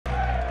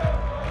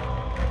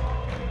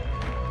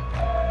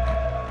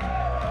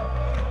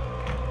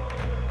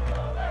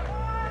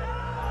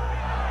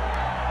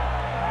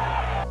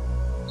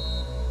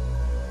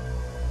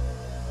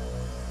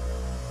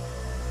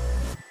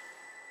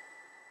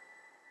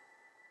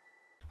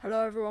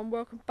Hello everyone,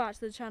 welcome back to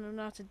the channel.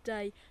 Now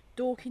today,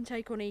 Dorking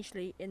take on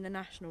Eastleigh in the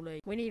National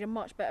League. We need a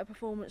much better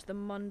performance than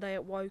Monday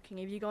at Woking.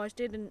 If you guys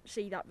didn't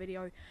see that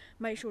video,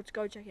 make sure to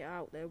go check it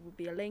out. There will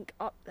be a link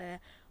up there,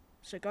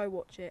 so go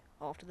watch it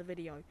after the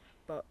video.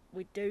 But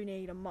we do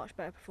need a much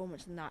better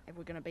performance than that if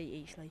we're going to beat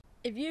Eastleigh.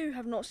 If you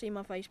have not seen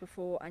my face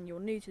before and you're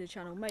new to the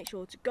channel, make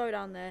sure to go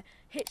down there,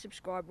 hit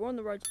subscribe. We're on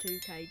the road to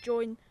 2K,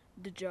 join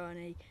the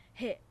journey,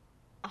 hit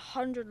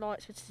 100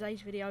 likes for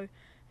today's video,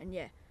 and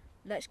yeah,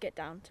 let's get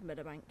down to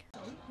Meadowbank.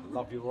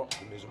 Love your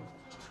optimism.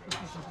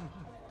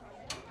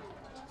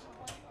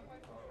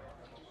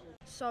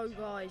 So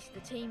guys, the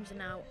teams are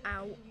now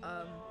out,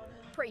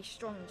 pretty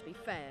strong to be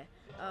fair.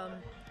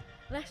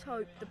 Let's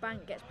hope the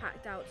bank gets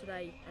packed out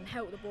today and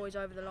help the boys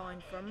over the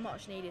line for a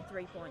much needed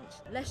 3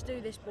 points. Let's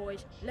do this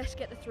boys, let's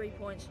get the 3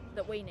 points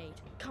that we need.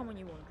 Come on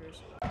you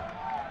Wanderers.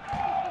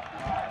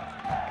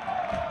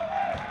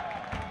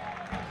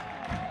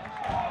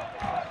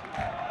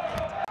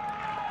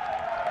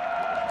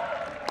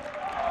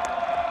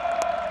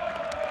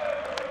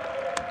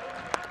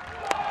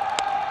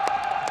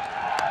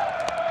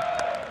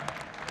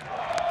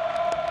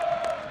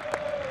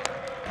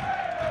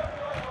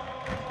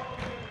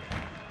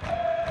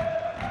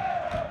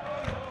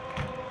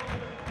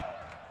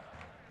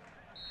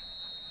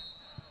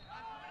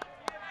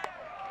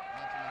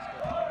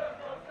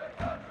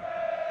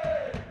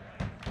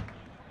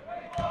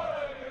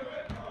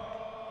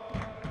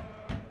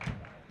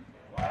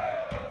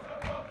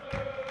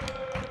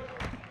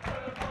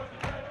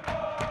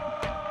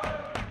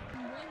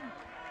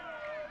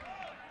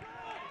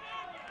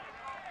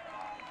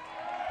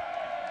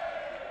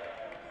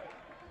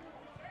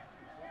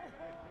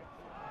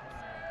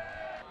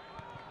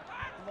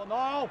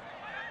 No!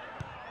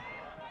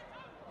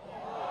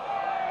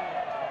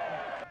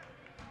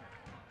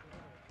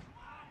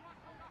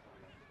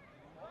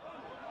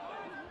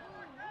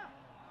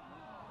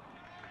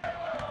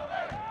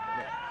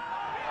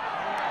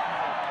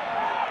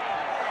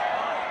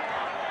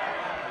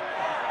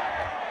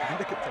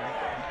 Look at them.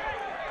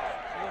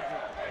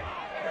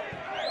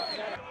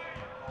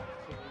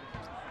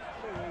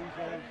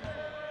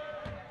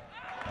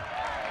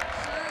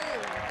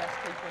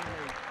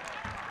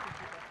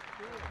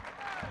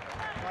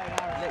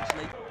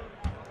 Literally.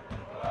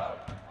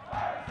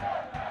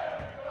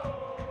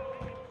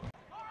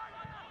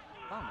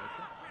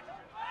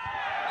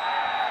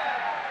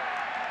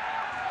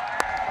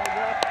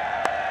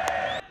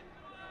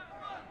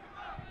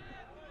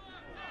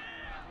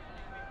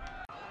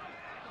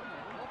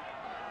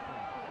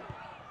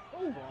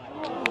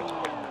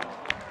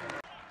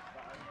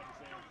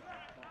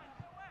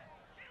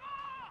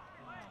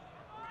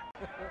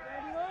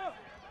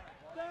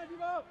 Stand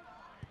him up!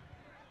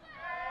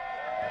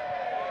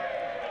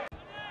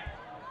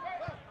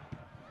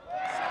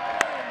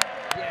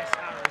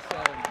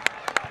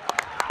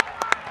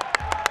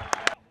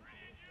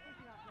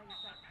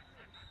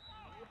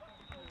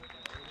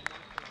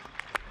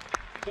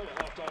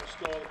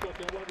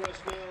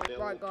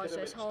 Right guys, so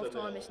it's half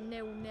time, it's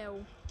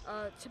 0-0.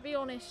 To be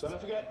honest,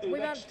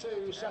 we've had,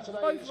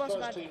 both of us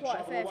have had quite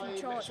a fair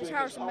few chances.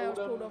 Harrison Bale's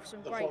pulled off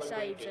some great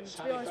saves, and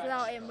to be honest,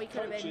 without him we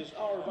could have been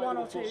 1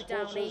 or 2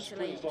 down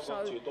easily.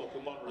 So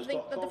I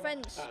think the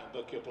defence,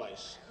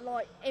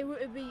 like, it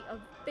would be a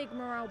big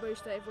morale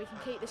booster if we can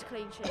keep this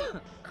clean sheet.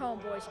 Come on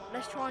boys,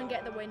 let's try and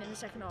get the win in the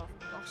second half.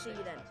 I'll see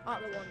you then. Up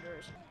the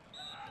Wanderers.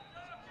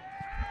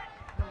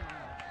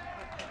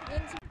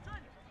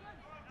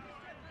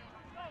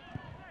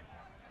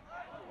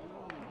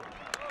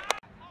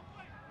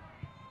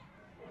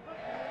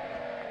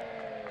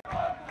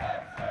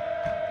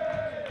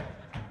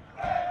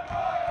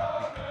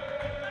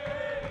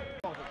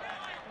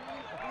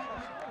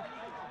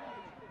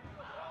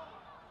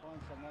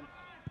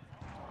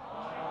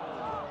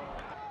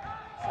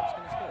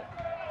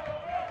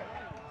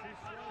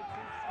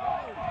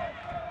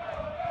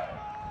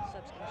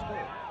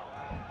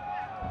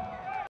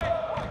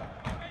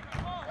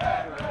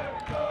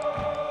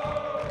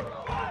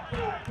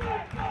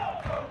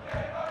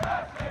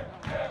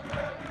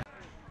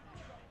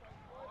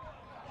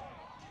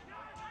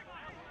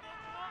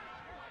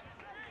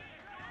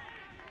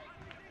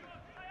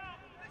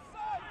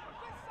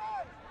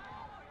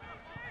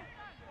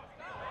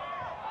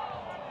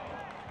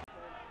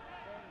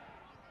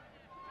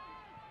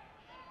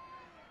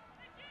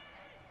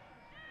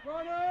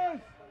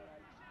 Runners!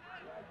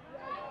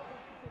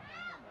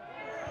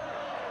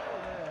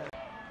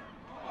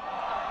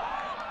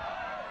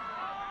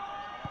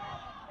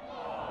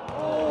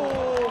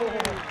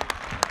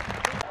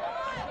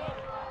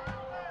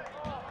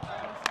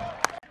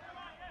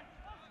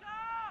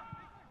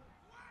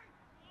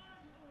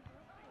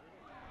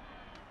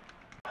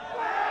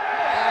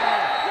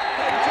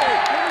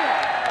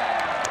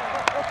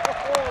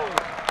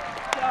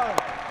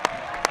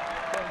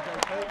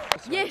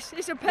 Yes,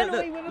 it's a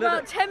penalty with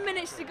about 10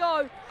 minutes to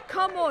go.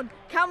 Come on,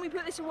 can we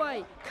put this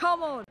away?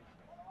 Come on.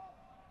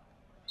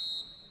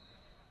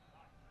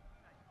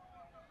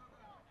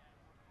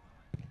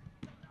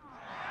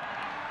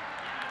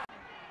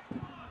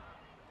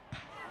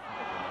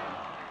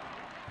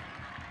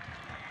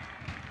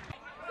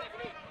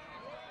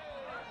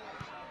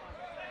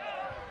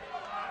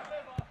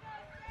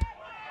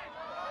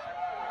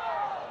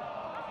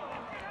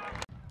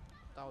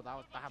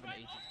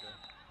 easy to do.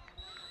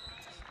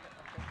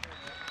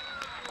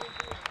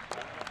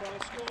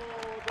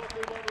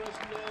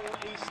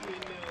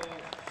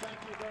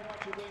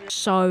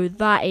 So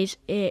that is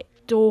it.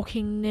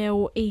 Dorking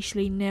 0,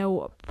 Eastleigh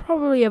 0.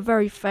 Probably a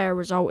very fair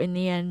result in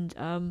the end.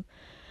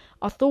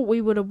 I thought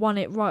we would have won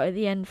it right at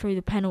the end through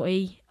the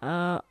penalty.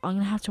 I'm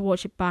gonna have to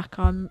watch it back.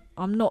 I'm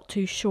not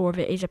too sure if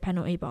it is a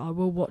penalty, but I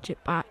will watch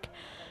it back.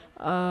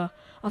 I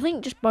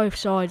think just both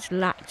sides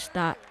lacked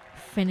that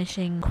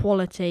finishing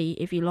quality,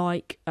 if you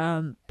like.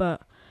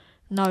 But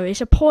no, it's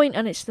a point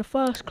and it's the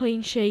first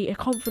clean sheet, a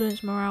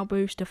confidence morale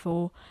booster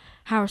for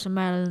Harrison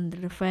Mellon in the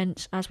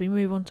defence as we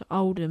move on to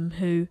Oldham,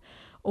 who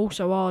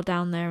also are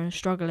down there and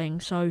struggling.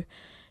 So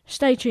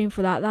stay tuned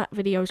for that. That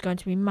video is going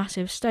to be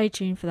massive. Stay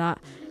tuned for that.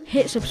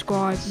 Hit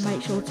subscribe.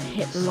 Make sure to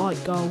hit the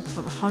like goal of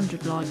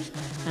 100 likes.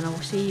 And I will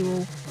see you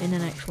all in the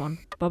next one.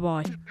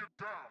 Bye-bye.